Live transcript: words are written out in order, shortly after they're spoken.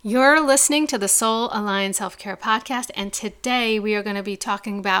You're listening to the Soul Aligned Self-Care Podcast, and today we are going to be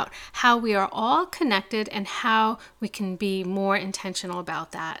talking about how we are all connected and how we can be more intentional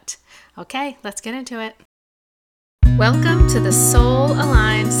about that. Okay, let's get into it. Welcome to the Soul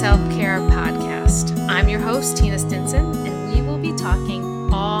Aligned Self-Care Podcast. I'm your host, Tina Stinson, and we will be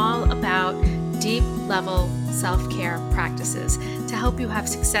talking all about deep level self-care practices to help you have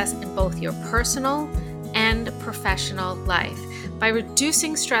success in both your personal and professional life by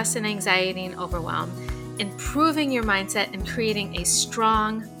reducing stress and anxiety and overwhelm, improving your mindset, and creating a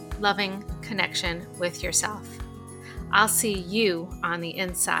strong, loving connection with yourself. I'll see you on the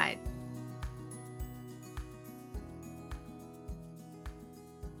inside.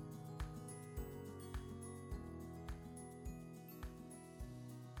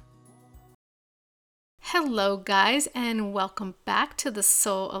 Hello, guys, and welcome back to the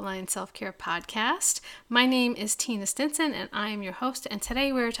Soul Aligned Self-Care Podcast. My name is Tina Stinson, and I am your host. And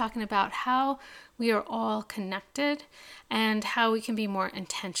today we're talking about how we are all connected and how we can be more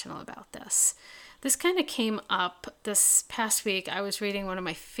intentional about this. This kind of came up this past week. I was reading one of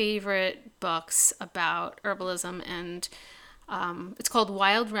my favorite books about herbalism, and it's called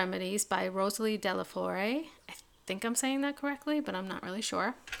Wild Remedies by Rosalie De La Fiore. I think I'm saying that correctly, but I'm not really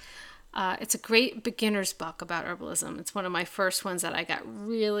sure. It's a great beginner's book about herbalism. It's one of my first ones that I got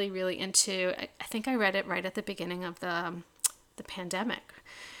really into. I think I read it right at the beginning of the pandemic.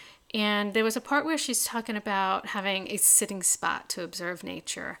 And there was a part where she's talking about having a sitting spot to observe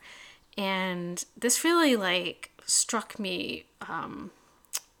nature. And this really struck me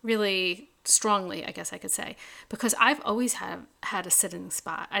really strongly, I guess I could say, because I've always had a sitting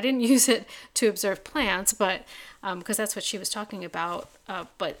spot. I didn't use it to observe plants, but because that's what she was talking about.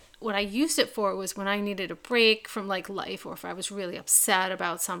 But what I used it for was when I needed a break from life, or if I was really upset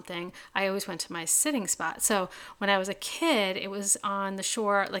about something, I always went to my sitting spot. So when I was a kid, it was on the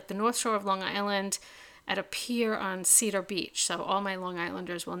shore, like the North Shore of Long Island, at a pier on Cedar Beach. So all my Long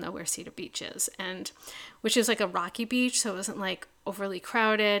Islanders will know where Cedar Beach is, and which is like a rocky beach, so it wasn't overly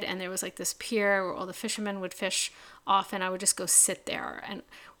crowded, and there was this pier where all the fishermen would fish off, and I would just go sit there. And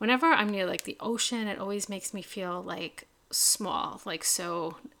whenever I'm near the ocean, it always makes me feel small,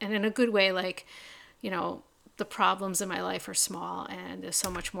 and in a good way, the problems in my life are small and there's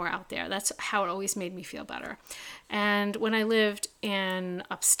so much more out there. That's how it always made me feel better. And when I lived in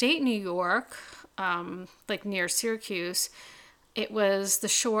upstate New York, near Syracuse, it was the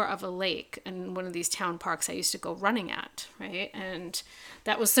shore of a lake in one of these town parks I used to go running at, right? And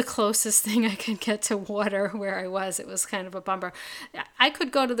that was the closest thing I could get to water where I was. It was kind of a bummer. I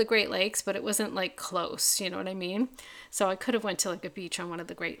could go to the Great Lakes, but it wasn't close, you know what I mean? So I could have went to a beach on one of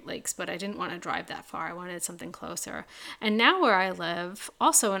the Great Lakes, but I didn't want to drive that far. I wanted something closer. And now where I live,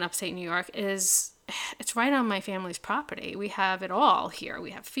 also in upstate New York, it's right on my family's property. We have it all here.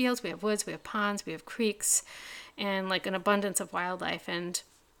 We have fields, we have woods, we have ponds, we have creeks, and an abundance of wildlife. And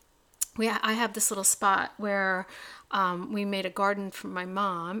I have this little spot where we made a garden for my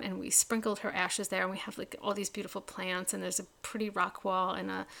mom, and we sprinkled her ashes there, and we have all these beautiful plants, and there's a pretty rock wall and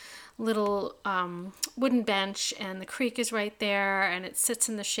a little wooden bench, and the creek is right there, and it sits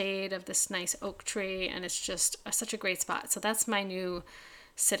in the shade of this nice oak tree, and it's just such a great spot. So that's my new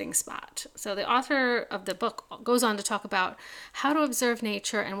sitting spot. So the author of the book goes on to talk about how to observe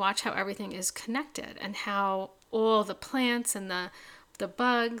nature and watch how everything is connected, and how all the plants and the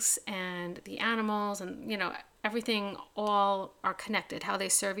bugs and the animals and everything all are connected, how they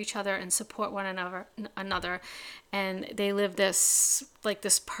serve each other and support one another, and they live this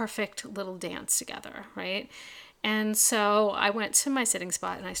perfect little dance together, right? And so I went to my sitting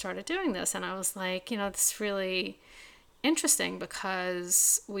spot and I started doing this, and I was this really interesting,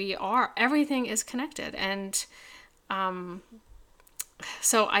 because everything is connected. And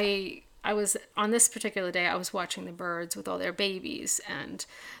so I was on this particular day, I was watching the birds with all their babies, and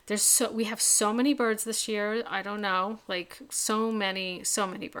we have so many birds this year. I don't know, so many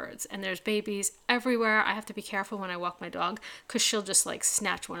birds, and there's babies everywhere. I have to be careful when I walk my dog, because she'll just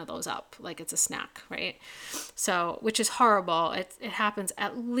snatch one of those up like it's a snack, right? So, which is horrible. It happens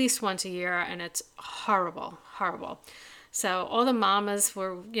at least once a year, and it's horrible. So all the mamas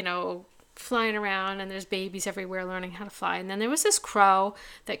were, flying around, and there's babies everywhere learning how to fly. And then there was this crow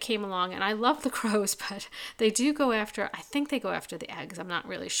that came along, and I love the crows, but they do go after, I think they go after the eggs. I'm not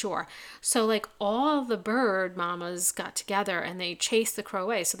really sure. So all the bird mamas got together and they chased the crow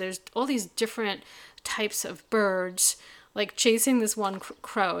away. So there's all these different types of birds chasing this one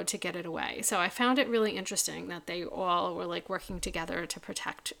crow to get it away. So I found it really interesting that they all were working together to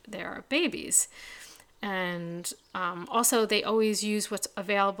protect their babies. And also, they always use what's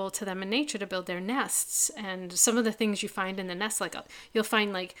available to them in nature to build their nests. And some of the things you find in the nest, like you'll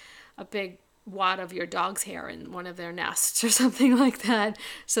find like a big wad of your dog's hair in one of their nests or something like that.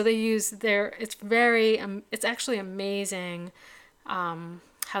 So they use it's actually amazing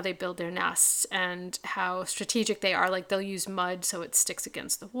how they build their nests and how strategic they are. Like they'll use mud so it sticks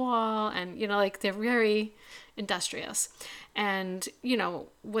against the wall, and like they're very industrious. And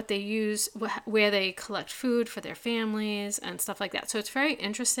what they use, where they collect food for their families and stuff like that. So it's very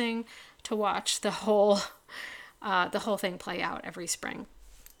interesting to watch the whole thing play out every spring.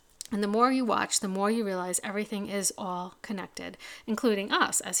 And the more you watch, the more you realize everything is all connected, including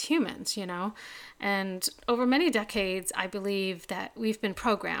us as humans, And over many decades, I believe that we've been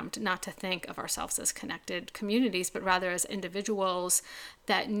programmed not to think of ourselves as connected communities, but rather as individuals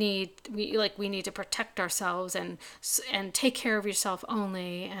that we need to protect ourselves and take care of yourself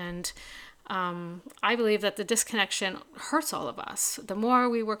only. And I believe that the disconnection hurts all of us. The more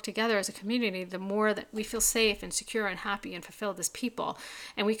we work together as a community, the more that we feel safe and secure and happy and fulfilled as people.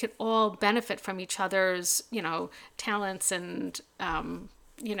 And we could all benefit from each other's, talents and,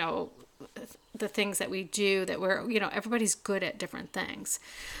 the things that we do, that everybody's good at different things.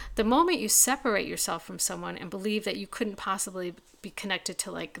 The moment you separate yourself from someone and believe that you couldn't possibly be connected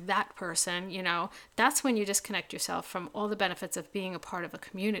to like that person, that's when you disconnect yourself from all the benefits of being a part of a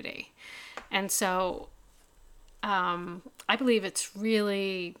community. And so I believe it's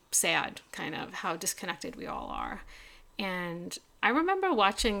really sad kind of how disconnected we all are. And I remember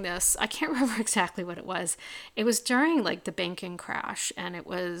watching this, I can't remember exactly what it was. It was during like the banking crash, and it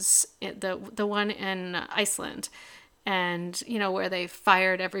was the one in Iceland, and where they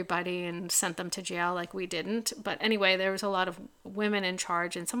fired everybody and sent them to jail like we didn't. But anyway, there was a lot of women in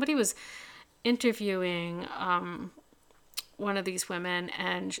charge, and somebody was interviewing one of these women,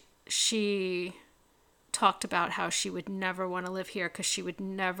 and she talked about how she would never want to live here because she would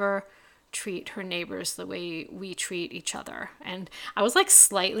never treat her neighbors the way we treat each other. And I was like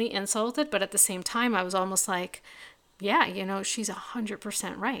slightly insulted, but at the same time I was almost like, yeah, she's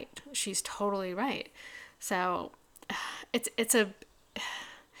 100% right. She's totally right. So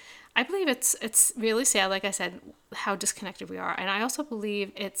I believe it's really sad, like I said, how disconnected we are. And I also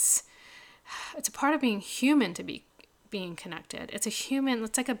believe it's a part of being human to be being connected. It's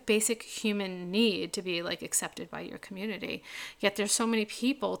like a basic human need to be like accepted by your community. Yet there's so many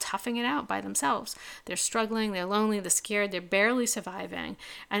people toughing it out by themselves. They're struggling, they're lonely, they're scared, they're barely surviving.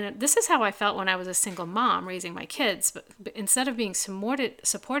 And this is how I felt when I was a single mom raising my kids. But instead of being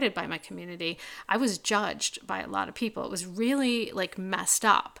supported by my community, I was judged by a lot of people. It was really like messed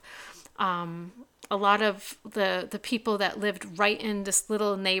up. A lot of the people that lived right in this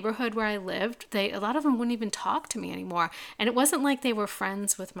little neighborhood where I lived, a lot of them wouldn't even talk to me anymore. And it wasn't like they were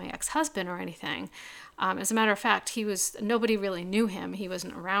friends with my ex-husband or anything. As a matter of fact, nobody really knew him. He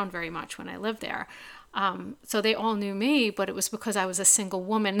wasn't around very much when I lived there. So they all knew me, but it was because I was a single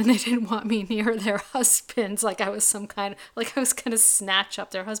woman and they didn't want me near their husbands. Like I was going to snatch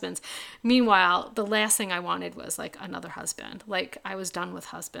up their husbands. Meanwhile, the last thing I wanted was like another husband. Like I was done with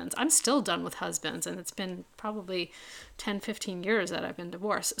husbands. I'm still done with husbands. And it's been probably 10, 15 years that I've been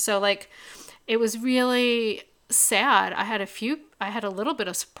divorced. So like, it was really sad. I had a little bit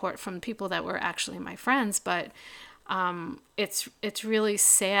of support from people that were actually my friends, but, it's really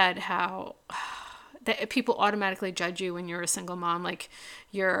sad how that people automatically judge you when you're a single mom, like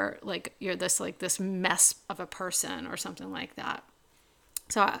you're this mess of a person or something like that.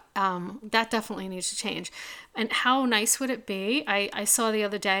 So that definitely needs to change. And how nice would it be? I saw the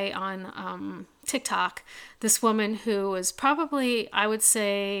other day on TikTok this woman who was probably, I would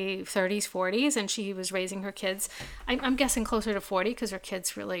say 30s, 40s, and she was raising her kids. I'm guessing closer to 40 because her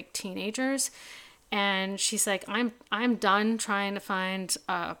kids were like teenagers. And she's like, I'm done trying to find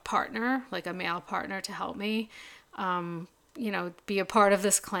a partner, like a male partner to help me, be a part of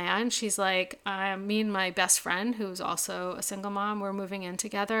this clan. She's like, me and my best friend, who's also a single mom, we're moving in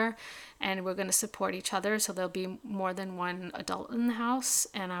together and we're going to support each other. So there'll be more than one adult in the house.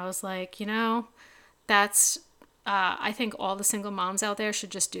 And I was like, that's, I think all the single moms out there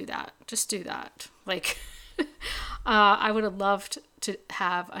should just do that. Just do that. Like, I would have loved to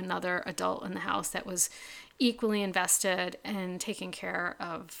have another adult in the house that was equally invested in taking care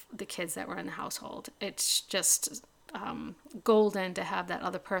of the kids that were in the household. It's just golden to have that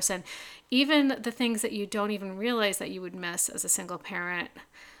other person. Even the things that you don't even realize that you would miss as a single parent,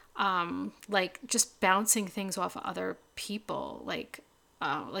 like just bouncing things off of other people. Like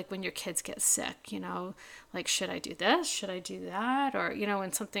like when your kids get sick, like, should I do this? Should I do that? Or,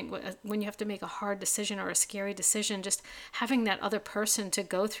 when you have to make a hard decision or a scary decision, just having that other person to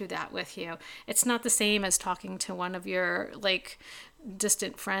go through that with you. It's not the same as talking to one of your like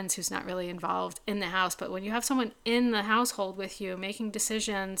distant friends who's not really involved in the house. But when you have someone in the household with you, making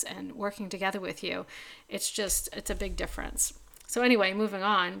decisions and working together with you, it's a big difference. So anyway, moving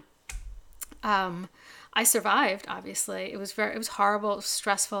on. I survived, obviously. It was horrible, it was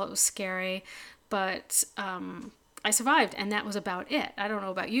stressful, it was scary, but I survived, and that was about it. I don't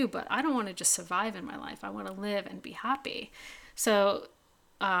know about you, but I don't want to just survive in my life. I want to live and be happy. So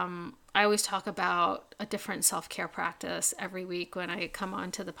I always talk about a different self-care practice every week when I come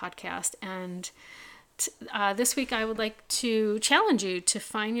onto the podcast, and this week I would like to challenge you to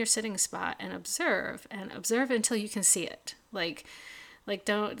find your sitting spot and observe until you can see it. Like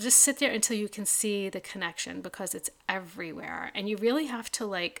don't just sit there until you can see the connection, because it's everywhere. And you really have to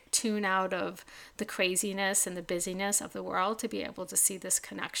like tune out of the craziness and the busyness of the world to be able to see this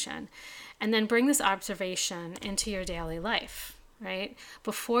connection. And then bring this observation into your daily life, right?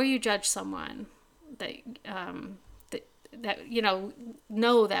 Before you judge someone,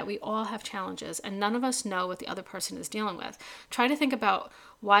 know that we all have challenges and none of us know what the other person is dealing with. Try to think about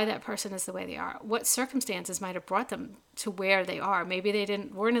why that person is the way they are. What circumstances might have brought them to where they are. Maybe they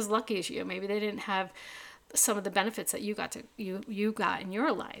weren't as lucky as you. Maybe they didn't have some of the benefits that you got in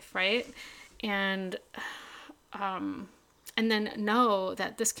your life, right? And then know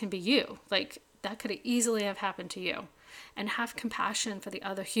that this can be you. Like, that could easily have happened to you. And have compassion for the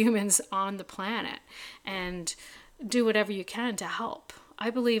other humans on the planet and do whatever you can to help. I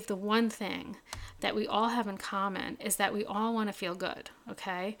believe the one thing that we all have in common is that we all want to feel good,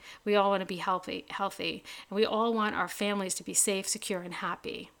 okay? We all want to be healthy, and we all want our families to be safe, secure, and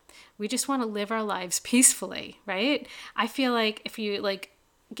happy. We just want to live our lives peacefully, right? I feel like if you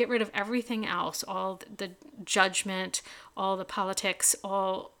get rid of everything else, all the judgment, all the politics,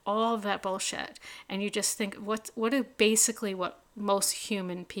 all of that bullshit, and you just think what is basically what most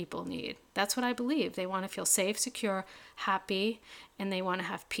human people need. That's what I believe. They want to feel safe, secure, happy, and they want to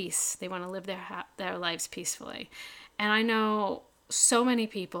have peace. They want to live their lives peacefully. And I know so many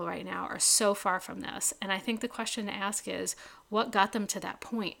people right now are so far from this. And I think the question to ask is, what got them to that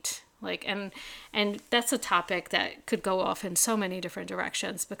point? And that's a topic that could go off in so many different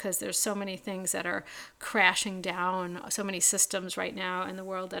directions, because there's so many things that are crashing down, so many systems right now in the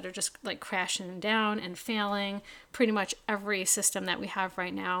world that are just like crashing down and failing, pretty much every system that we have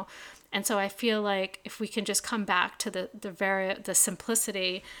right now. And so I feel like if we can just come back to the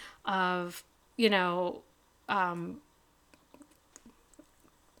simplicity of,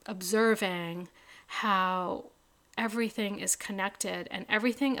 observing how everything is connected and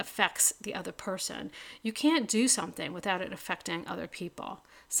everything affects the other person. You can't do something without it affecting other people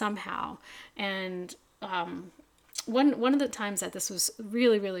somehow. And one of the times that this was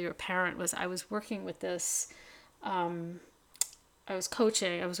really, really apparent was I was working with this, I was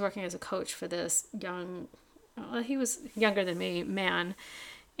working as a coach for this he was younger than me, man.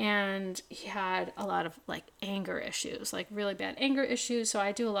 And he had a lot of like anger issues, like really bad anger issues. So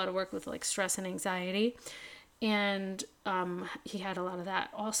I do a lot of work with like stress and anxiety. And he had a lot of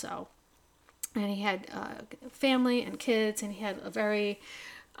that also. And he had family and kids, and he had a very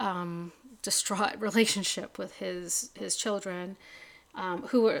distraught relationship with his children,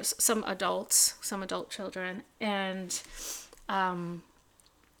 who were some adult children.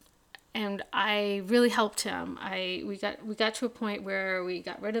 And I really helped him. We got to a point where we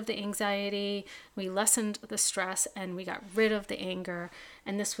got rid of the anxiety, we lessened the stress, and we got rid of the anger.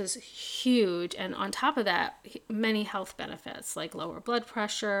 And this was huge. And on top of that, many health benefits, like lower blood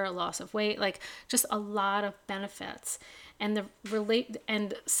pressure, loss of weight, like just a lot of benefits. And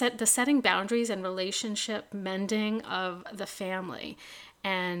the setting boundaries and relationship mending of the family.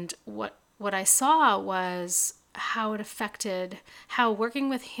 And what I saw was how it affected, how working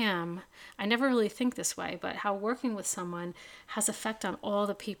with him, I never really think this way, but how working with someone has effect on all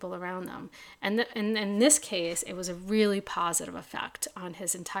the people around them. And in this case, it was a really positive effect on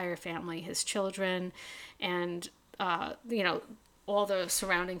his entire family, his children, and, all the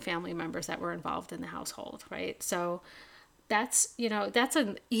surrounding family members that were involved in the household, right? So that's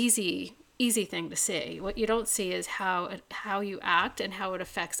an easy thing to see. What you don't see is how you act and how it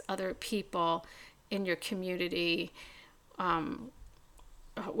affects other people in your community.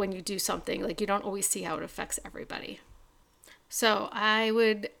 When you do something, like, you don't always see how it affects everybody. So I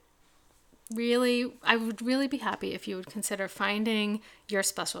would really be happy if you would consider finding your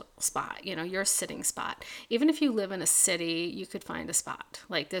special spot, your sitting spot. Even if you live in a city, you could find a spot.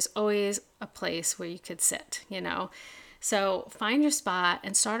 Like, there's always a place where you could sit, So find your spot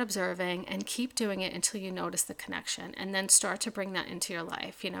and start observing and keep doing it until you notice the connection, and then start to bring that into your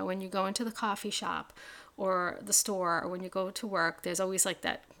life. When you go into the coffee shop or the store, or when you go to work, there's always like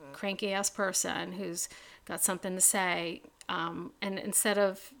that cranky ass person who's got something to say. And instead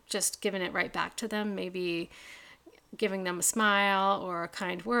of just giving it right back to them, maybe giving them a smile or a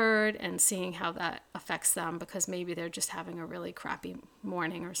kind word and seeing how that affects them, because maybe they're just having a really crappy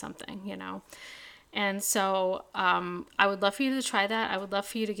morning or something. And so I would love for you to try that. I would love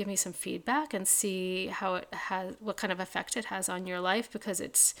for you to give me some feedback and see what kind of effect it has on your life, because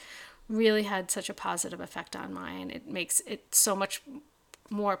it's really had such a positive effect on mine. It makes it so much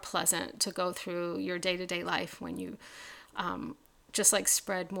more pleasant to go through your day-to-day life when you just like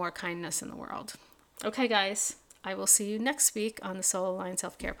spread more kindness in the world. Okay, guys, I will see you next week on the Soul Aligned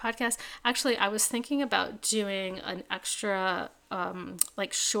Self-Care Podcast. Actually, I was thinking about doing an extra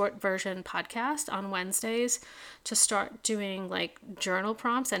like short version podcast on Wednesdays to start doing like journal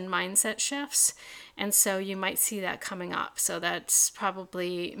prompts and mindset shifts. And so you might see that coming up. So that's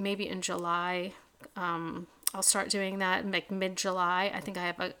probably maybe in July. I'll start doing that like mid-July. I think I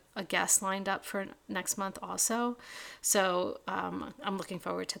have a guest lined up for next month also. So I'm looking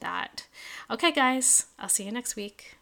forward to that. Okay, guys, I'll see you next week.